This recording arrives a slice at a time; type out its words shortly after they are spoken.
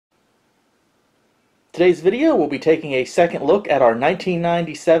Today's video will be taking a second look at our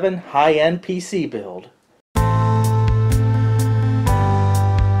 1997 high-end PC build.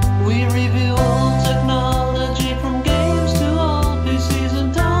 We review old technology from games to old PCs,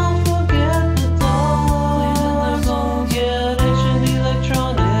 and don't forget the toys. Oh yeah, ancient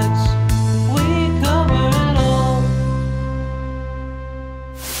electronics, we cover it all.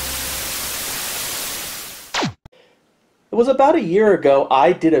 It was about a year ago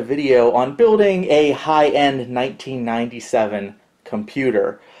I did a video on building a high-end 1997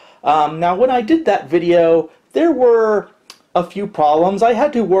 computer. Now when I did that video, there were a few problems. I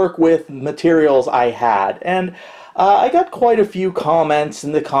had to work with materials I had, and I got quite a few comments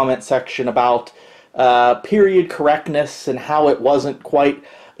in the comment section about period correctness and how it wasn't quite,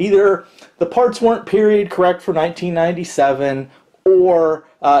 either the parts weren't period correct for 1997 or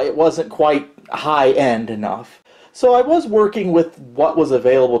it wasn't quite high-end enough. So I was working with what was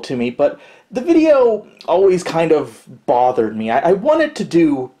available to me, but the video always kind of bothered me. I wanted to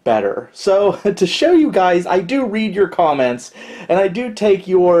do better. So to show you guys, I do read your comments, and I do take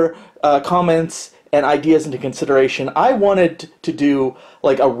your comments and ideas into consideration. I wanted to do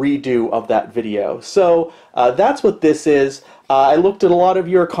like a redo of that video. So that's what this is. I looked at a lot of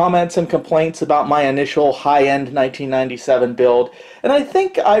your comments and complaints about my initial high-end 1997 build, and I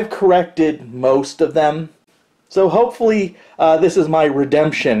think I've corrected most of them. So hopefully this is my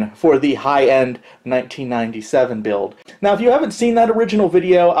redemption for the high-end 1997 build. Now if you haven't seen that original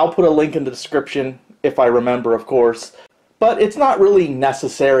video, I'll put a link in the description, if I remember of course. But it's not really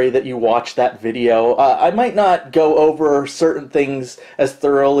necessary that you watch that video. I might not go over certain things as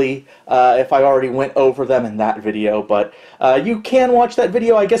thoroughly if I already went over them in that video, but you can watch that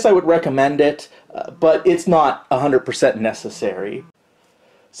video. I guess I would recommend it, but it's not 100% necessary.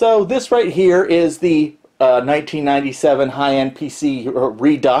 So this right here is the 1997 high-end PC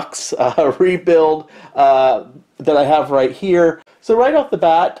REDUX rebuild that I have right here. So right off the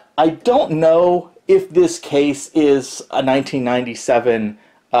bat, I don't know if this case is a 1997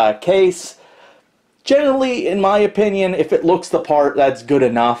 case. Generally, in my opinion, if it looks the part, that's good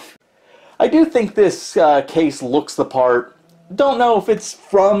enough. I do think this case looks the part. Don't know if it's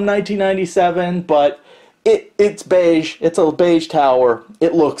from 1997, but it's beige. It's a beige tower.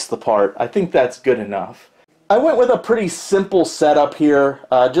 It looks the part. I think that's good enough. I went with a pretty simple setup here,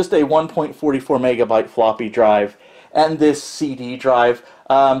 just a 1.44 megabyte floppy drive and this CD drive.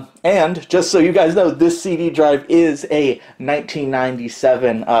 And just so you guys know, this CD drive is a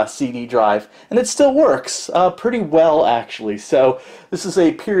 1997 CD drive, and it still works pretty well actually. So this is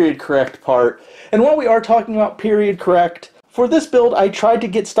a period correct part. And while we are talking about period correct, for this build I tried to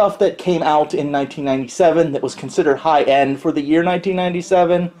get stuff that came out in 1997 that was considered high-end for the year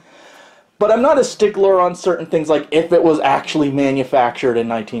 1997. But I'm not a stickler on certain things, like if it was actually manufactured in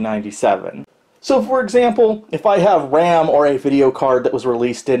 1997. So for example, if I have RAM or a video card that was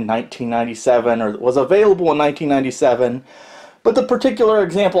released in 1997 or was available in 1997, but the particular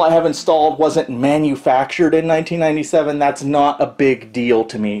example I have installed wasn't manufactured in 1997, that's not a big deal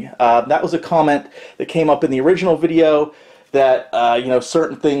to me. That was a comment that came up in the original video, that you know,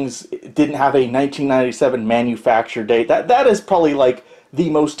 certain things didn't have a 1997 manufacture date. That is probably like the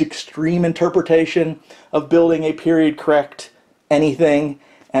most extreme interpretation of building a period correct anything,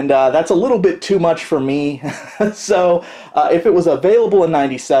 and that's a little bit too much for me. So if it was available in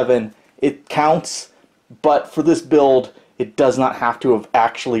 97, it counts, but for this build it does not have to have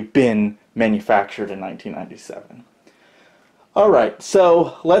actually been manufactured in 1997. Alright,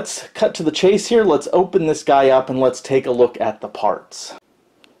 so let's cut to the chase here. Let's open this guy up and let's take a look at the parts.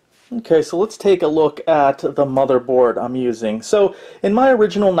 Okay, so let's take a look at the motherboard I'm using. So in my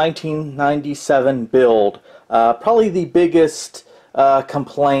original 1997 build, probably the biggest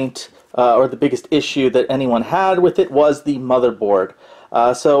complaint or the biggest issue that anyone had with it was the motherboard.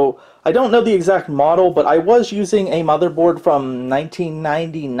 So I don't know the exact model, but I was using a motherboard from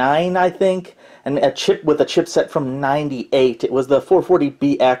 1999, I think, and a chip with a chipset from 98. It was the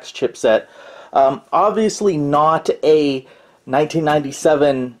 440BX chipset. Obviously not a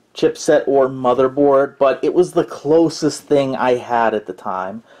 1997 chipset or motherboard, but it was the closest thing I had at the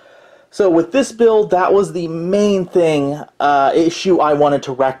time. So with this build, that was the main issue I wanted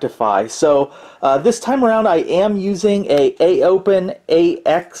to rectify. So this time around I am using a AOPEN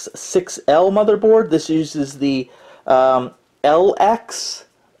AX6L motherboard. This uses the LX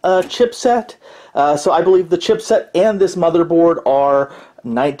chipset. So I believe the chipset and this motherboard are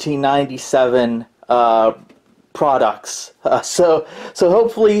 1997 products. So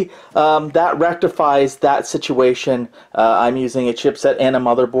hopefully that rectifies that situation. I'm using a chipset and a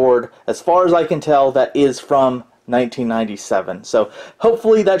motherboard, as far as I can tell, that is from 1997. So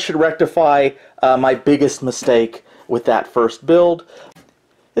hopefully that should rectify my biggest mistake with that first build.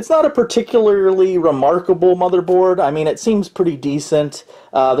 It's not a particularly remarkable motherboard. I mean, it seems pretty decent.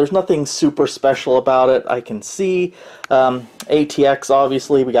 There's nothing super special about it, I can see. ATX,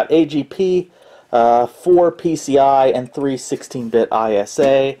 obviously, we got AGP, 4 PCI, and 3 16-bit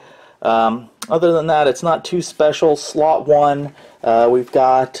ISA. Other than that, it's not too special. Slot 1, we've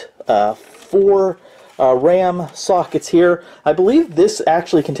got 4 RAM sockets here. I believe this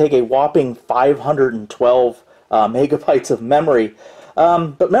actually can take a whopping 512 megabytes of memory.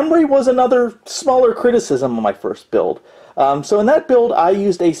 But memory was another smaller criticism of my first build. So in that build, I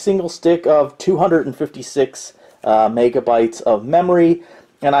used a single stick of 256 megabytes of memory,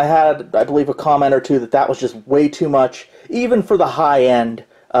 and I had, I believe, a comment or two that that was just way too much, even for the high end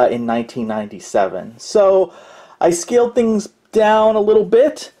in 1997. So I scaled things down a little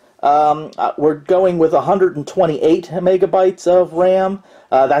bit. We're going with 128 megabytes of RAM.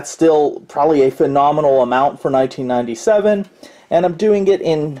 That's still probably a phenomenal amount for 1997. And I'm doing it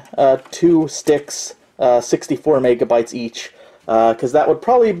in 2 sticks, 64 megabytes each, because that would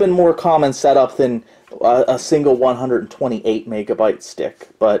probably have been more common setup than a single 128 megabyte stick.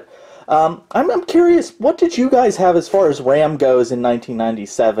 But I'm curious, what did you guys have as far as RAM goes in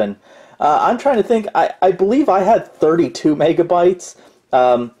 1997? I'm trying to think. I believe I had 32 megabytes.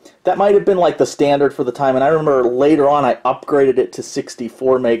 That might have been like the standard for the time, and I remember later on I upgraded it to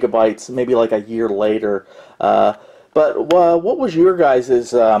 64 megabytes, maybe like a year later. But what was your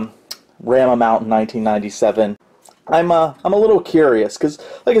guys' RAM amount in 1997? I'm a little curious, because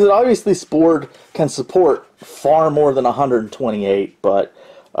like I said, obviously this board can support far more than 128, but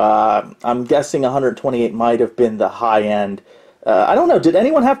I'm guessing 128 might have been the high end. I don't know, did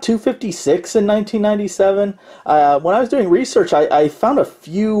anyone have 256 in 1997? When I was doing research, I found a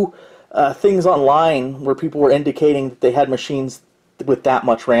few things online where people were indicating that they had machines with that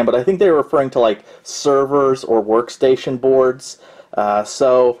much RAM, but I think they were referring to like servers or workstation boards.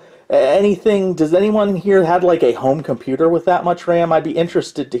 So anything, does anyone here had like a home computer with that much RAM? I'd be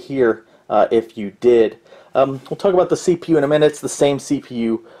interested to hear if you did. We'll talk about the CPU in a minute. It's the same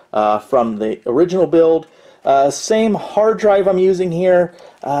CPU from the original build. Same hard drive I'm using here.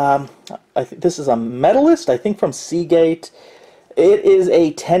 I think this is a Metalist, I think from Seagate. It is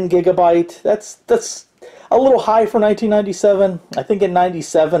a 10 gigabyte. That's a little high for 1997. I think in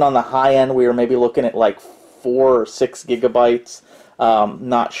 97 on the high end we were maybe looking at like 4 or 6 gigabytes.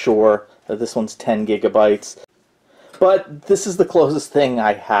 Not sure. This one's 10 gigabytes. But this is the closest thing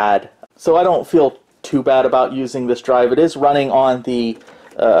I had. So I don't feel too bad about using this drive. It is running on the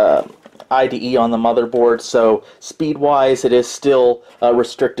IDE on the motherboard, so speed-wise it is still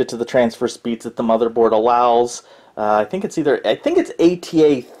restricted to the transfer speeds that the motherboard allows. I think it's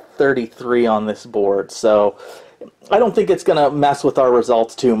ATA 33 on this board, so I don't think it's going to mess with our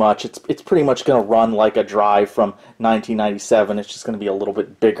results too much. It's pretty much going to run like a drive from 1997. It's just going to be a little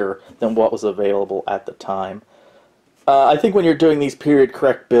bit bigger than what was available at the time. I think when you're doing these period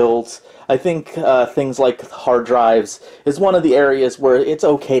correct builds, I think things like hard drives is one of the areas where it's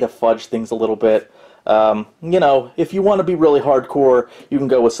okay to fudge things a little bit. You know, if you want to be really hardcore, you can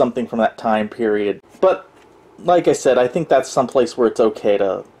go with something from that time period. But like I said, I think that's someplace where it's okay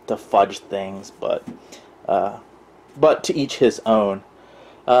to fudge things, but to each his own.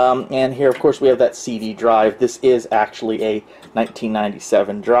 And here, of course, we have that CD drive. This is actually a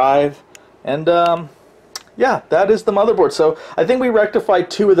 1997 drive, and yeah, that is the motherboard. So I think we rectified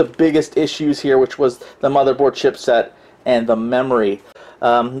 2 of the biggest issues here, which was the motherboard chipset and the memory.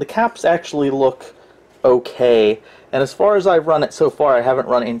 The caps actually look okay, and as far as I've run it so far, I haven't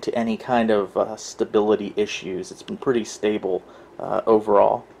run into any kind of stability issues. It's been pretty stable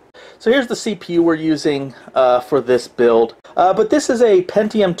overall. So here's the CPU we're using for this build. But this is a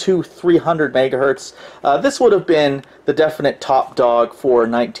Pentium 2 300 megahertz. This would have been the definite top dog for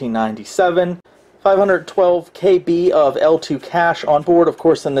 1997. 512 KB of L2 cache on board, of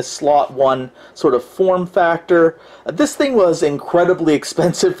course, in this slot 1 sort of form factor. This thing was incredibly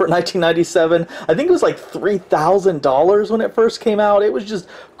expensive for 1997. I think it was like $3,000 when it first came out. It was just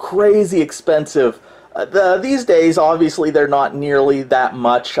crazy expensive. These days, obviously, they're not nearly that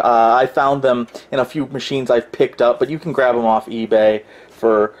much. I found them in a few machines I've picked up, but you can grab them off eBay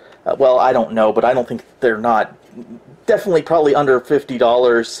for, well, I don't know, but I don't think they're not, definitely probably under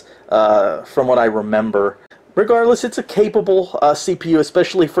 $50 from what I remember. Regardless, it's a capable CPU,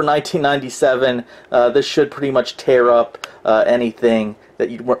 especially for 1997. This should pretty much tear up anything that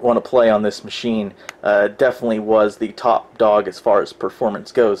you'd want to play on this machine. Definitely was the top dog as far as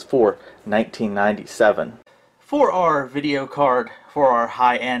performance goes for 1997. For our video card for our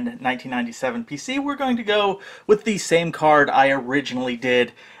high-end 1997 PC, we're going to go with the same card I originally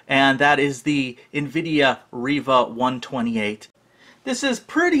did, and that is the NVIDIA Riva 128. This is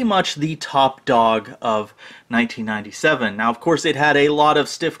pretty much the top dog of 1997. Now, of course, it had a lot of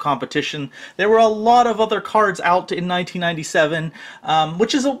stiff competition. There were a lot of other cards out in 1997,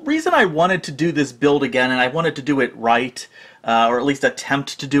 which is a reason I wanted to do this build again, and I wanted to do it right, or at least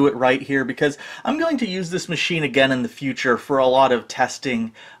attempt to do it right here, because I'm going to use this machine again in the future for a lot of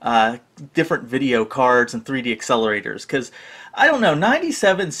testing different video cards and 3D accelerators, because, I don't know,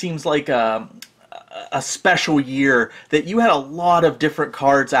 97 seems like a special year that you had a lot of different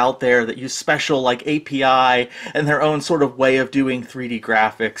cards out there that use special like API and their own sort of way of doing 3D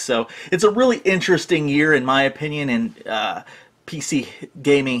graphics. So it's a really interesting year in my opinion in PC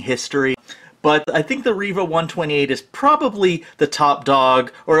gaming history. But I think the Riva 128 is probably the top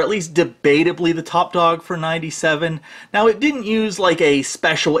dog, or at least debatably the top dog for 97. Now, it didn't use like a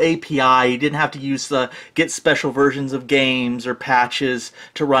special API. You didn't have to use get special versions of games or patches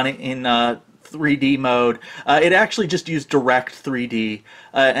to run it in 3D mode. It actually just used direct 3D,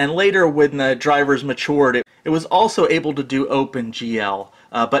 and later when the drivers matured, it was also able to do OpenGL,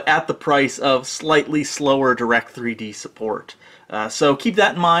 but at the price of slightly slower direct 3D support. So keep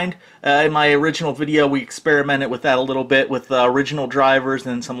that in mind. In my original video, we experimented with that a little bit with the original drivers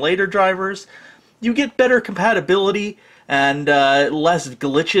and some later drivers. You get better compatibility and less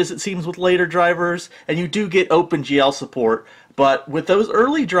glitches, it seems, with later drivers, and you do get OpenGL support. But with those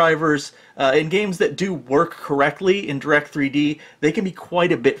early drivers, in games that do work correctly in Direct 3D, they can be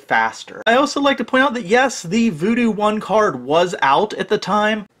quite a bit faster. I also like to point out that yes, the Voodoo 1 card was out at the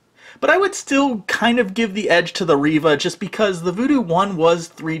time, but I would still kind of give the edge to the Riva just because the Voodoo 1 was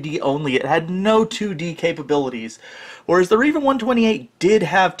 3D only. It had no 2D capabilities, whereas the Riva 128 did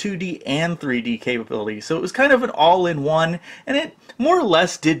have 2D and 3D capabilities. So it was kind of an all-in-one, and it more or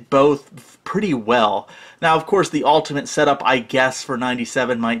less did both pretty well. Now, of course, the ultimate setup, I guess, for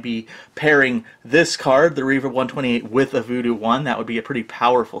 97 might be pairing this card, the Riva 128, with a Voodoo 1. That would be a pretty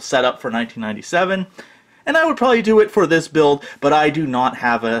powerful setup for 1997. And I would probably do it for this build, but I do not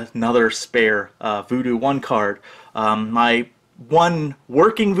have another spare Voodoo 1 card. My one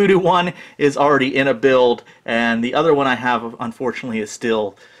working Voodoo 1 is already in a build, and the other one I have, unfortunately, is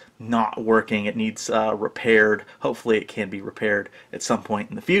still not working. It needs repaired. Hopefully it can be repaired at some point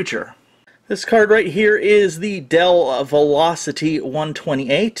in the future. This card right here is the Dell Velocity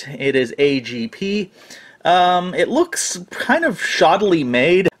 128. It is AGP. It looks kind of shoddily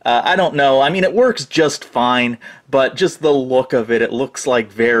made. I don't know. I mean, it works just fine, but just the look of it, it looks like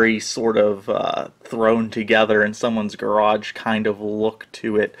very sort of thrown together in someone's garage kind of look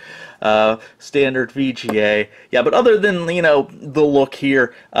to it. Standard VGA. Yeah, but other than, you know, the look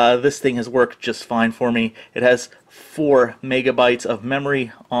here, this thing has worked just fine for me. It has 4 megabytes of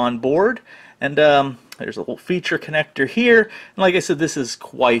memory on board, and there's a little feature connector here. And like I said, this is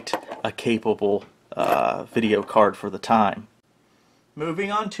quite a capable video card for the time.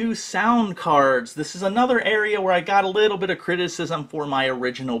 Moving on to sound cards. This is another area where I got a little bit of criticism for my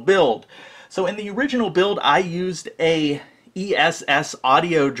original build. So in the original build, I used a ESS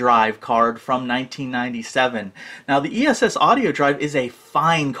audio drive card from 1997. Now the ESS audio drive is a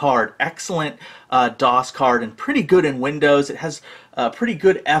fine card, excellent DOS card, and pretty good in Windows. It has pretty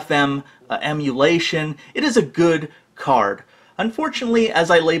good FM emulation. It is a good card. Unfortunately, as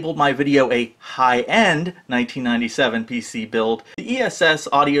I labeled my video a high-end 1997 PC build, the ESS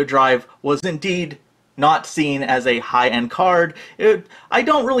audio drive was indeed not seen as a high-end card. I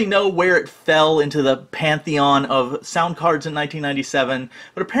don't really know where it fell into the pantheon of sound cards in 1997,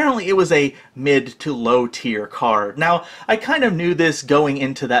 but apparently it was a mid to low tier card. Now, I kind of knew this going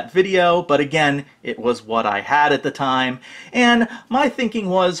into that video, but again, it was what I had at the time, and my thinking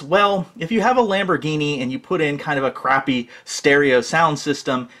was, well, if you have a Lamborghini and you put in kind of a crappy stereo sound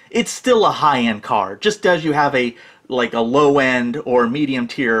system, it's still a high-end card, just as you have a low-end or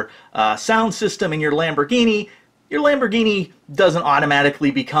medium-tier sound system in your Lamborghini doesn't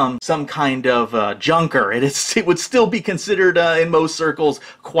automatically become some kind of junker. It would still be considered, in most circles,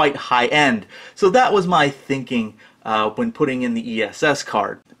 quite high-end. So that was my thinking when putting in the ESS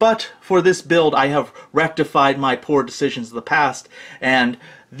card. But for this build, I have rectified my poor decisions of the past, and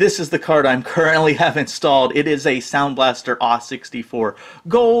this is the card I'm currently have installed. It is a Sound Blaster AW64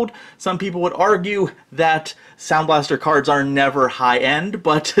 Gold. Some people would argue that Sound Blaster cards are never high-end,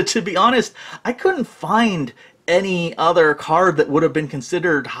 but to be honest, I couldn't find any other card that would have been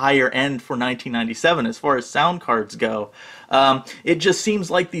considered higher end for 1997 as far as sound cards go. It just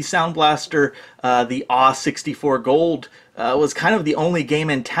seems like the Sound Blaster, the AW64 Gold, was kind of the only game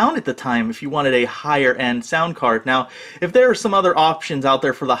in town at the time if you wanted a higher end sound card. Now, if there are some other options out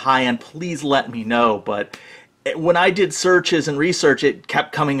there for the high end, please let me know, but when I did searches and research, it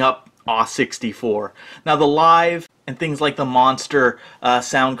kept coming up AW64. Now, the Live and things like the Monster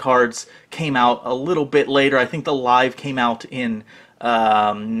sound cards came out a little bit later. I think the Live came out in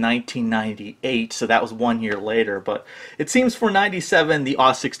 1998, so that was 1 year later, but it seems for 97 the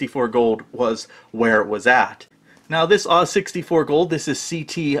AW64 Gold was where it was at. Now this AW64 Gold, this is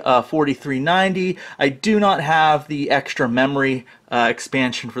CT4390. I do not have the extra memory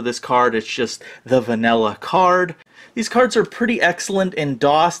expansion for this card. It's just the vanilla card. These cards are pretty excellent in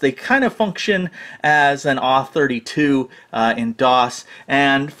DOS. They kind of function as an AW32 in DOS,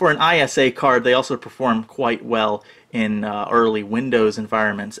 and for an ISA card they also perform quite well in early Windows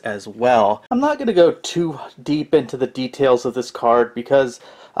environments as well. I'm not going to go too deep into the details of this card because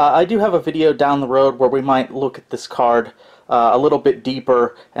I do have a video down the road where we might look at this card a little bit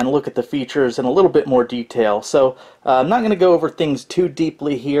deeper and look at the features in a little bit more detail. So I'm not going to go over things too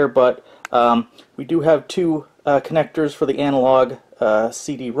deeply here, but we do have two connectors for the analog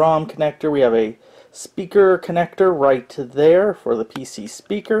CD-ROM connector. We have a speaker connector right there for the PC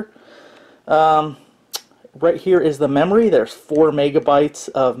speaker. Right here is the memory. There's 4 megabytes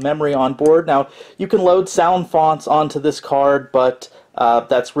of memory on board. Now, you can load sound fonts onto this card, but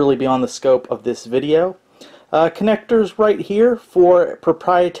that's really beyond the scope of this video. Connectors right here for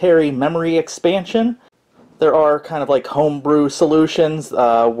proprietary memory expansion. There are kind of like homebrew solutions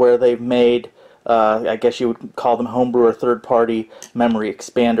where they've made, I guess you would call them homebrew or third-party memory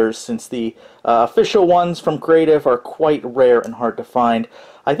expanders, since the official ones from Creative are quite rare and hard to find.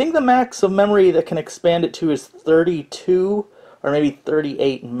 I think the max of memory that can expand it to is 32 or maybe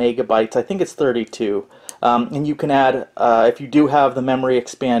 38 megabytes. I think it's 32. And you can add, if you do have the memory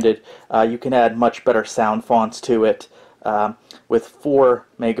expanded, you can add much better sound fonts to it. With 4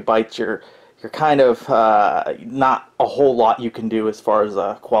 megabytes, you're kind of not a whole lot you can do as far as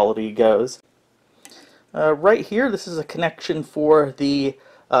quality goes. Right here, this is a connection for the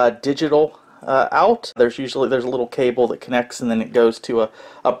digital out. There's a little cable that connects and then it goes to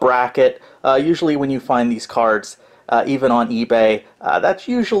a bracket. Usually when you find these cards, even on eBay, that's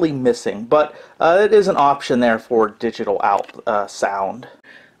usually missing, but it is an option there for digital out sound.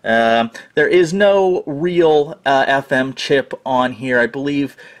 There is no real FM chip on here. I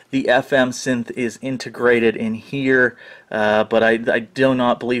believe the FM synth is integrated in here, but I do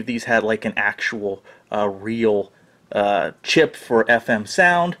not believe these had like an actual real chip for FM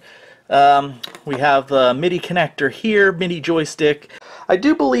sound. We have the MIDI connector here, MIDI joystick. I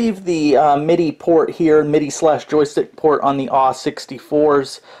do believe the MIDI port here, MIDI/joystick port on the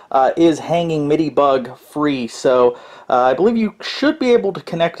AW64s is hanging MIDI bug free, so I believe you should be able to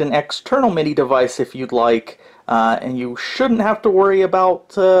connect an external MIDI device if you'd like, and you shouldn't have to worry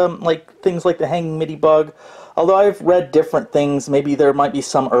about like things like the hanging MIDI bug. Although I've read different things, maybe there might be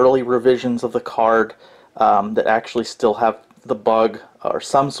some early revisions of the card that actually still have the bug or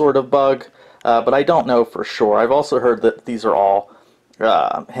some sort of bug, but I don't know for sure. I've also heard that these are all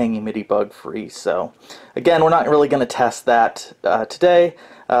hanging MIDI bug free, so again, we're not really going to test that today.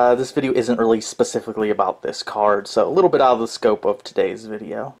 This video isn't really specifically about this card, so a little bit out of the scope of today's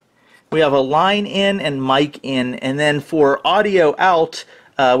video. We have a line in and mic in, and then for audio out,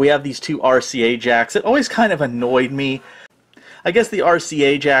 we have these two RCA jacks. It always kind of annoyed me. I guess the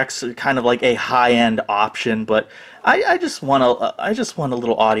RCA jacks are kind of like a high-end option, but I just want a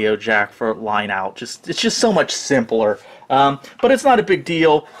little audio jack for line out. It's just so much simpler. But it's not a big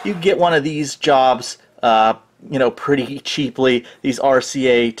deal. You can get one of these jobs, you know, pretty cheaply. These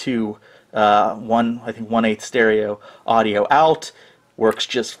RCA to I think 1/8 stereo audio out works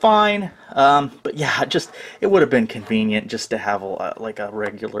just fine. But yeah, it would have been convenient just to have like a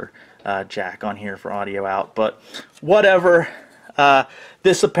regular jack on here for audio out. But whatever.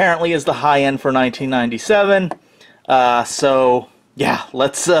 This apparently is the high end for 1997. So yeah,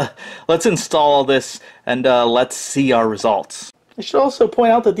 let's install this and let's see our results. I should also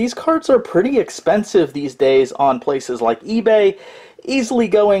point out that these cards are pretty expensive these days on places like eBay, easily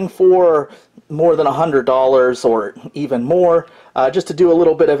going for more than $100 or even more. Just to do a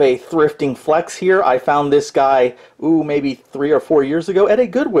little bit of a thrifting flex here, I found this guy, maybe 3 or 4 years ago at a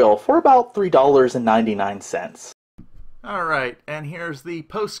Goodwill for about $3.99. Alright, and here's the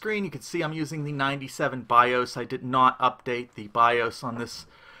post screen. You can see I'm using the 97 BIOS. I did not update the BIOS on this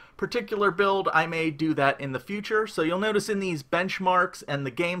particular build. I may do that in the future. So you'll notice in these benchmarks and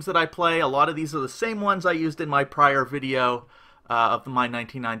the games that I play, a lot of these are the same ones I used in my prior video. of my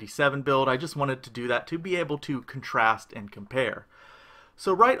 1997 build. I just wanted to do that to be able to contrast and compare.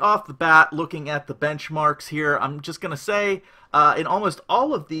 So right off the bat, looking at the benchmarks here, I'm just going to say in almost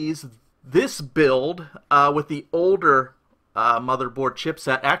all of these, this build with the older motherboard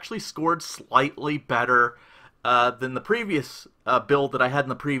chipset actually scored slightly better than the previous build that I had in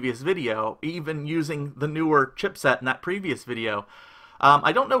the previous video, even using the newer chipset in that previous video.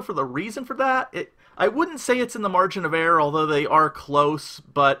 I don't know for the reason for that. I wouldn't say it's in the margin of error, although they are close,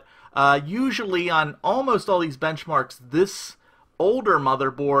 but usually on almost all these benchmarks, this older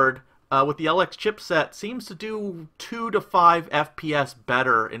motherboard with the LX chipset seems to do 2 to 5 FPS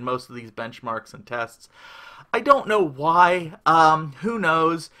better in most of these benchmarks and tests. I don't know why. Who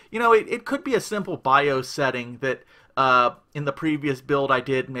knows? You know, it could be a simple BIOS setting that in the previous build I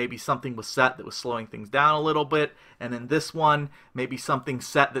did, maybe something was set that was slowing things down a little bit, and in this one, maybe something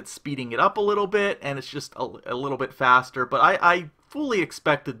set that's speeding it up a little bit, and it's just a little bit faster. But I fully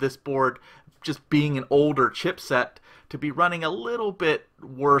expected this board, just being an older chipset, to be running a little bit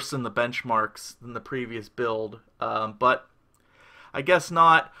worse in the benchmarks than the previous build. But I guess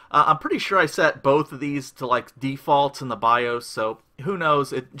not. I'm pretty sure I set both of these to like defaults in the BIOS, so who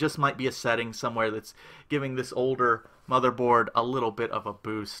knows, it just might be a setting somewhere that's giving this older motherboard a little bit of a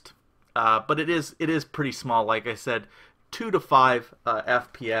boost. But it is pretty small, like I said, 2 to 5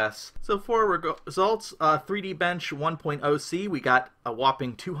 FPS. So for results, 3D Bench 1.0C, we got a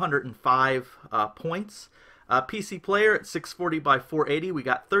whopping 205 points. PC Player at 640 by 480, we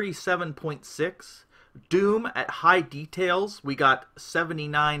got 37.6. Doom at high details, we got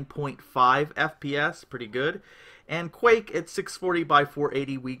 79.5 FPS, pretty good. And Quake at 640 by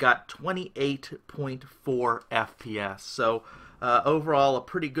 480, we got 28.4 FPS. So overall, a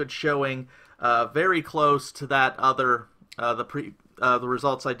pretty good showing, very close to that other the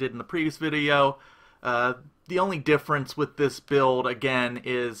results I did in the previous video. The only difference with this build again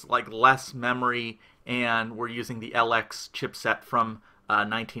is like less memory, and we're using the LX chipset from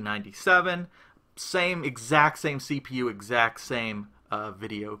 1997. Exact same CPU, exact same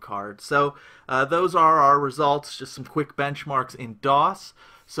video card. So those are our results, just some quick benchmarks in DOS.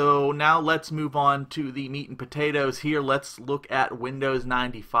 So now let's move on to the meat and potatoes here. Let's look at Windows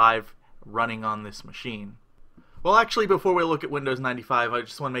 95 running on this machine. Well, actually, before we look at Windows 95, I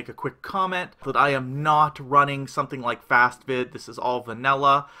just want to make a quick comment that I am not running something like FastVid. This is all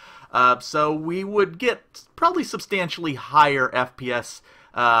vanilla. So we would get probably substantially higher FPS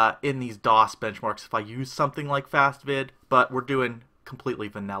in these DOS benchmarks if I use something like FastVid, but we're doing completely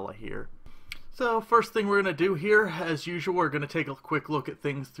vanilla here. So first thing we're going to do here, as usual, we're going to take a quick look at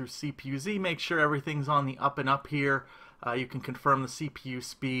things through CPU-Z, make sure everything's on the up and up here. You can confirm the CPU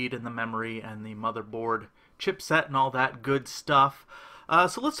speed and the memory and the motherboard chipset and all that good stuff.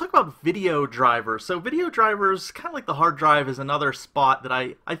 So let's talk about video drivers. So video drivers, kind of like the hard drive, is another spot that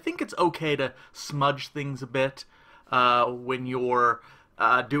I think it's okay to smudge things a bit when you're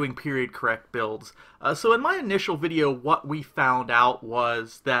doing period correct builds. So in my initial video, what we found out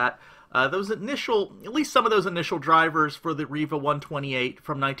was that at least some of those initial drivers for the Riva 128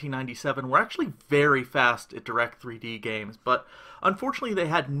 from 1997 were actually very fast at Direct3D games, but unfortunately they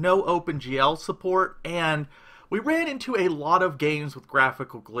had no OpenGL support, and we ran into a lot of games with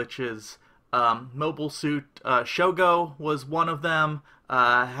graphical glitches. Mobile Suit Shogo was one of them,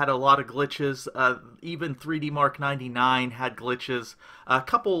 had a lot of glitches. Even 3D Mark 99 had glitches. A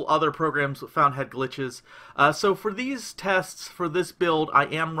couple other programs found had glitches. So for these tests, for this build, I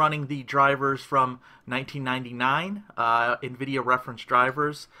am running the drivers from 1999, NVIDIA reference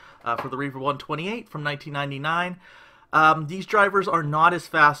drivers for the Riva 128 from 1999. These drivers are not as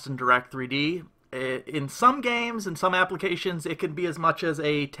fast in Direct3D. In some games, in some applications, it can be as much as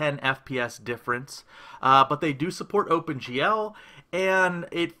a 10 FPS difference, but they do support OpenGL, and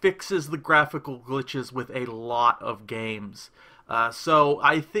it fixes the graphical glitches with a lot of games. So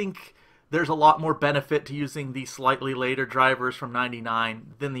I think there's a lot more benefit to using the slightly later drivers from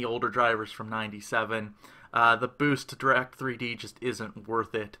 99 than the older drivers from 97. The boost to Direct3D just isn't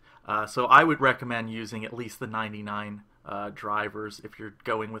worth it. So I would recommend using at least the 99 drivers if you're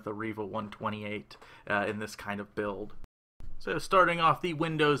going with a Riva 128 in this kind of build. So starting off the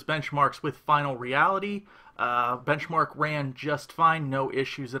Windows benchmarks with Final Reality, benchmark ran just fine, no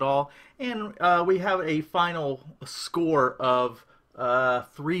issues at all, and we have a final score of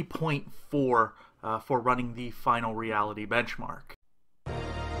 3.4 for running the Final Reality benchmark.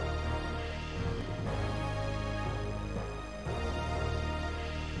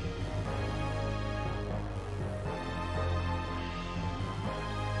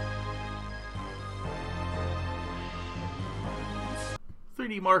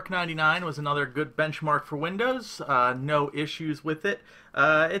 3D Mark 99 was another good benchmark for Windows. No issues with it.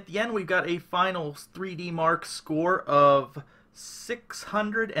 At the end, we've got a final 3D Mark score of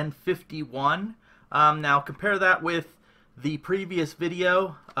 651. Now compare that with the previous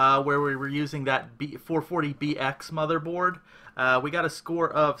video where we were using that 440BX motherboard. We got a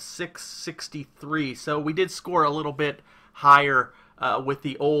score of 663. So we did score a little bit higher with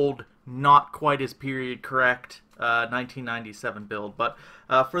the old, not quite as period correct 1997 build. But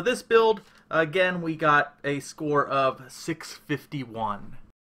for this build, again, we got a score of 651.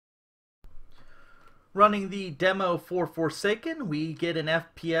 Running the demo for Forsaken, we get an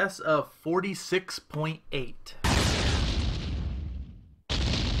FPS of 46.8.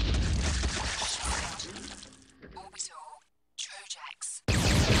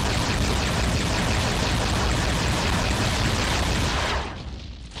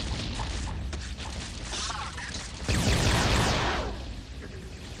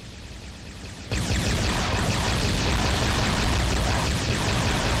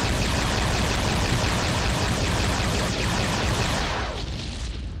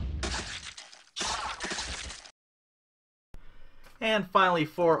 And finally,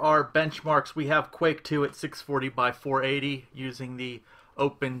 for our benchmarks, we have Quake 2 at 640 by 480 using the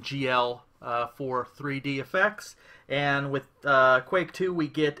OpenGL for 3D effects. And with Quake 2, we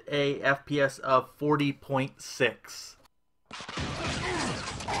get a FPS of 40.6.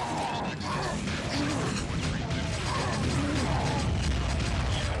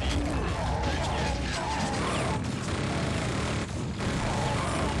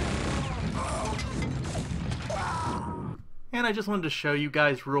 And I just wanted to show you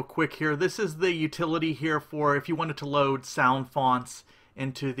guys real quick here. This is the utility here for if you wanted to load sound fonts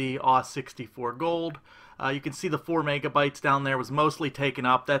into the AWS64 Gold. You can see the 4 megabytes down there was mostly taken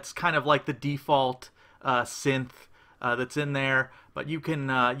up. That's kind of like the default synth that's in there. But you can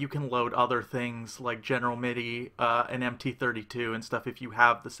load other things like General MIDI and MT32 and stuff if you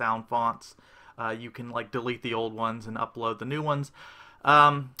have the sound fonts. You can like delete the old ones and upload the new ones.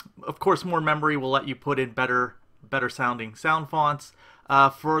 Of course, more memory will let you put in better sounding sound fonts.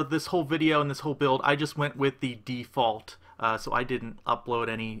 For this whole video and this whole build, I just went with the default, so I didn't upload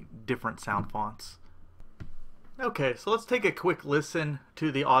any different sound fonts. Okay, so let's take a quick listen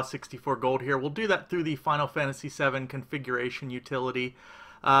to the AWS64 Gold here. We'll do that through the Final Fantasy VII configuration utility.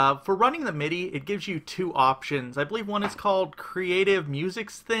 For running the MIDI, it gives you two options. I believe one is called Creative Music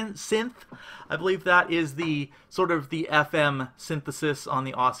Synth. I believe that is the sort of the FM synthesis on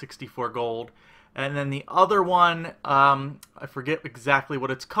the AWS64 Gold. And then the other one, I forget exactly what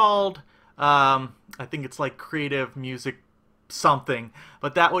it's called. I think it's like Creative Music something,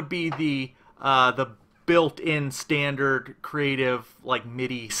 but that would be the built-in standard creative like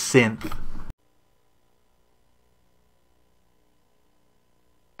MIDI synth.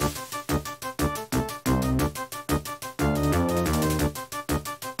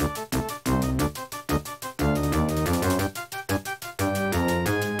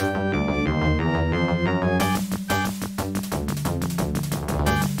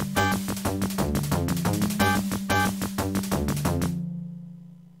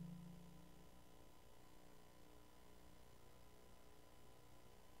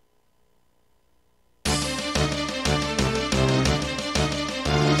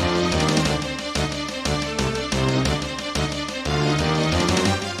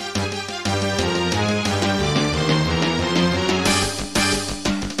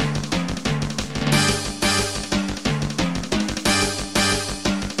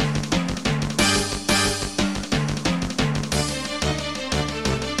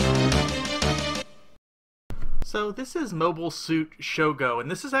 So this is Mobile Suit Shogo, and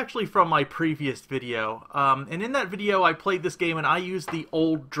this is actually from my previous video. And in that video I played this game and I used the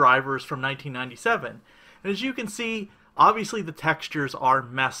old drivers from 1997. And as you can see, obviously the textures are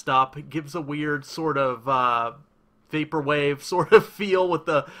messed up. It gives a weird sort of vaporwave sort of feel with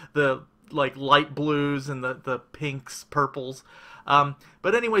the like light blues and the pinks, purples.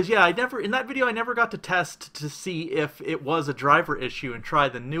 But anyways, yeah, in that video I never got to test to see if it was a driver issue and try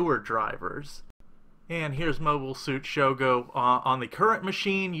the newer drivers. And here's Mobile Suit Shogo on the current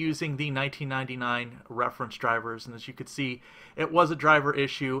machine using the 1999 reference drivers. And as you could see, it was a driver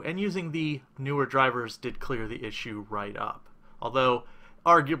issue, and using the newer drivers did clear the issue right up. Although,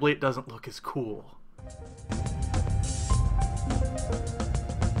 arguably, it doesn't look as cool.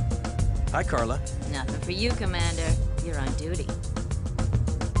 Hi, Carla. Nothing for you, Commander. You're on duty.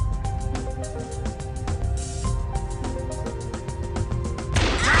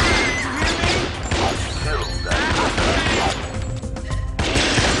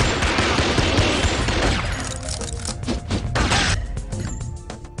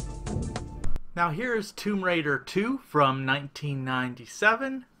 Now here's Tomb Raider 2 from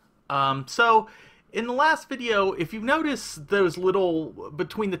 1997. So in the last video, if you notice those little,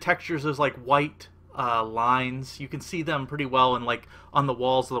 between the textures, there's like white lines. You can see them pretty well in like on the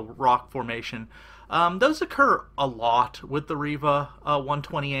walls of the rock formation. Those occur a lot with the Riva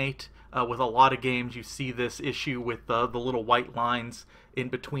 128. With a lot of games, you see this issue with the little white lines in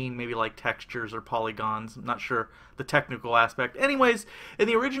between, maybe like textures or polygons. I'm not sure the technical aspect. Anyways, in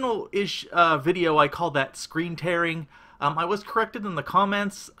the original video, I called that screen tearing. I was corrected in the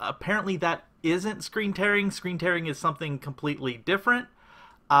comments. Apparently that isn't screen tearing. Screen tearing is something completely different.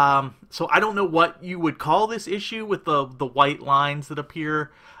 So I don't know what you would call this issue with the white lines that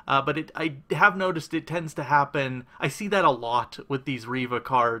appear, but I have noticed it tends to happen. I see that a lot with these Riva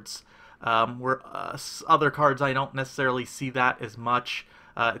cards. Where other cards I don't necessarily see that as much.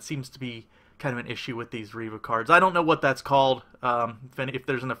 It seems to be kind of an issue with these Riva cards. I don't know what that's called. If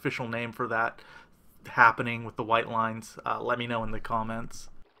there's an official name for that happening with the white lines, let me know in the comments.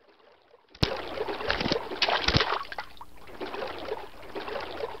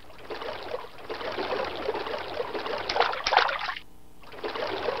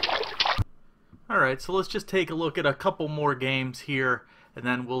 Alright, so let's just take a look at a couple more games here, and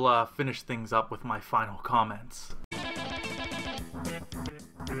then we'll finish things up with my final comments.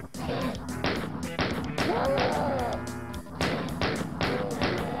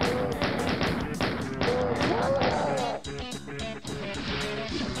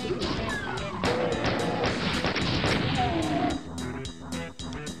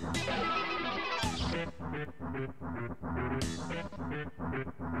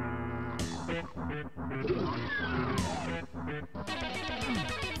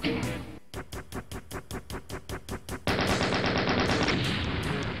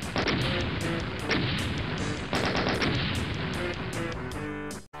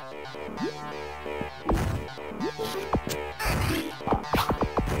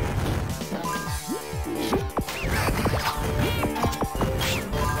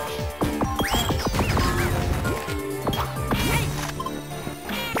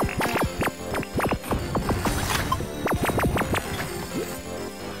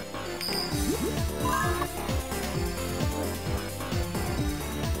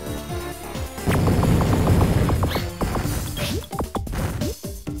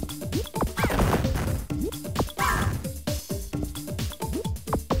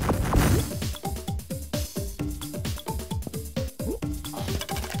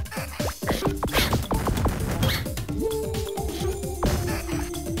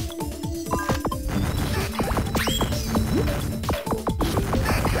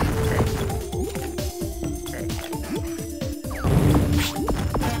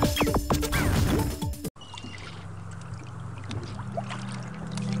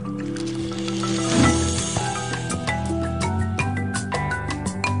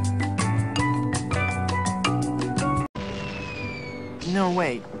 No,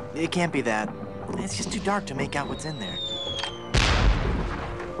 wait. It can't be that. It's just too dark to make out what's in there.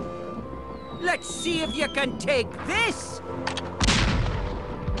 Let's see if you can take this!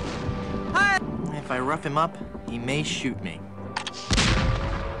 If I rough him up, he may shoot me.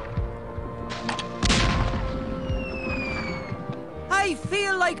 I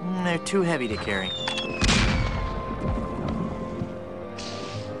feel like... They're too heavy to carry.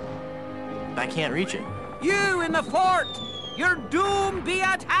 I can't reach it. You in the fort! Your doom be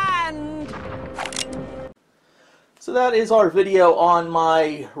at hand! So that is our video on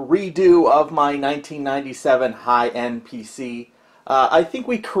my redo of my 1997 high-end PC. I think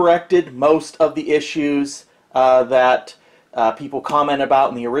we corrected most of the issues that people comment about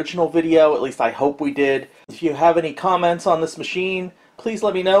in the original video. At least I hope we did. If you have any comments on this machine, please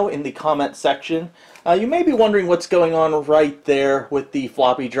let me know in the comment section. You may be wondering what's going on right there with the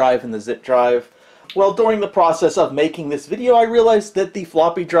floppy drive and the zip drive. Well, during the process of making this video, I realized that the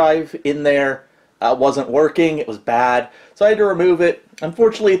floppy drive in there wasn't working. It was bad, so I had to remove it.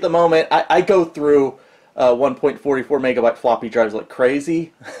 Unfortunately, at the moment, I go through 1.44 megabyte floppy drives like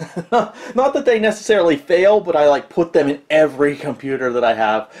crazy. Not that they necessarily fail, but I like put them in every computer that I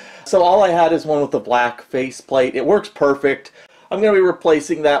have. So all I had is one with a black faceplate. It works perfect. I'm going to be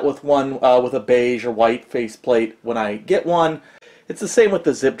replacing that with one with a beige or white faceplate when I get one. It's the same with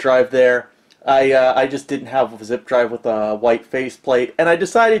the zip drive there. I just didn't have a zip drive with a white faceplate, and I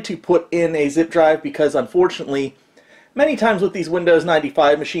decided to put in a zip drive because unfortunately many times with these Windows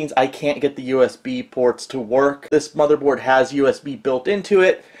 95 machines I can't get the USB ports to work. This motherboard has USB built into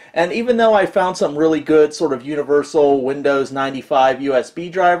it, and even though I found some really good sort of universal Windows 95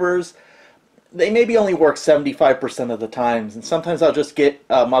 USB drivers, they maybe only work 75% of the times, and sometimes I'll just get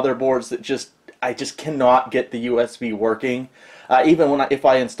motherboards that just I just cannot get the USB working. Even if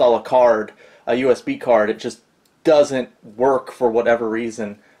I install a USB card, it just doesn't work for whatever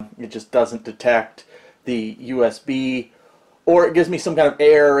reason. It just doesn't detect the USB, or it gives me some kind of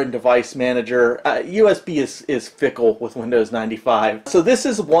error in Device Manager. USB is fickle with Windows 95. So this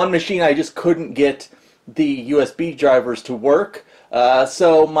is one machine I just couldn't get the USB drivers to work.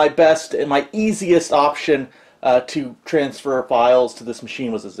 So my best and my easiest option to transfer files to this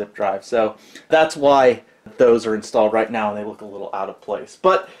machine was a zip drive. So that's why those are installed right now, and they look a little out of place.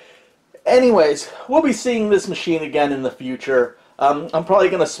 But anyways, we'll be seeing this machine again in the future. I'm probably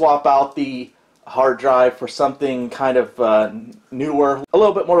going to swap out the hard drive for something kind of newer, a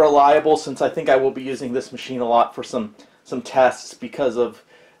little bit more reliable, since I think I will be using this machine a lot for some tests because of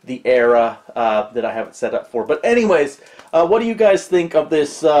the era that I have it set up for. But anyways, what do you guys think of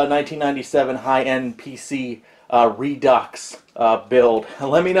this 1997 high-end PC Redux build?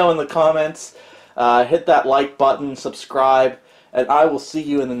 Let me know in the comments. Hit that like button, subscribe, and I will see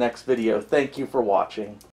you in the next video. Thank you for watching.